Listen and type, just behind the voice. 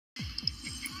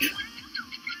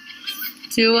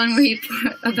Do one where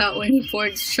about when he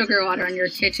poured sugar water on your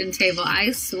kitchen table.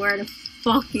 I swear to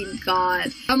fucking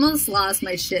God. I almost lost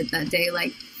my shit that day.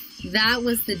 Like, that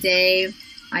was the day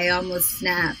I almost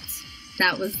snapped.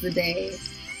 That was the day.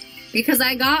 Because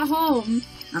I got home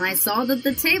and I saw that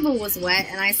the table was wet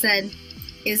and I said,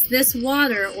 is this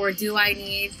water or do I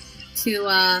need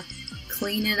to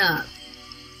clean it up?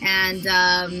 And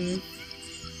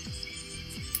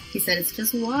he said, it's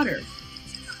just water.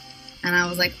 And I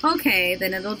was like, okay,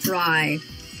 then it'll dry.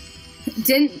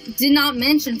 Did not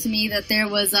mention to me that there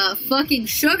was fucking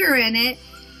sugar in it,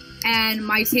 and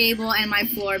my table and my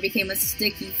floor became a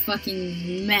sticky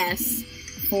fucking mess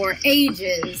for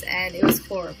ages, and it was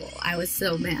horrible. I was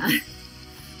so mad.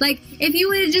 Like, if you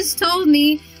would have just told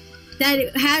me that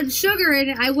it had sugar in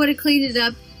it, I would have cleaned it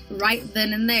up right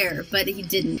then and there, but he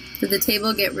didn't. Did the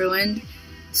table get ruined?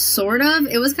 Sort of.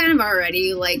 It was kind of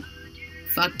already, like,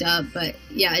 fucked up, but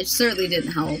yeah, it certainly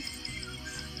didn't help.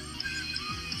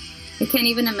 I can't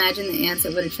even imagine the ants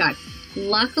it would attract.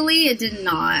 Luckily, it did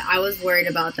not. I was worried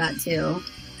about that too.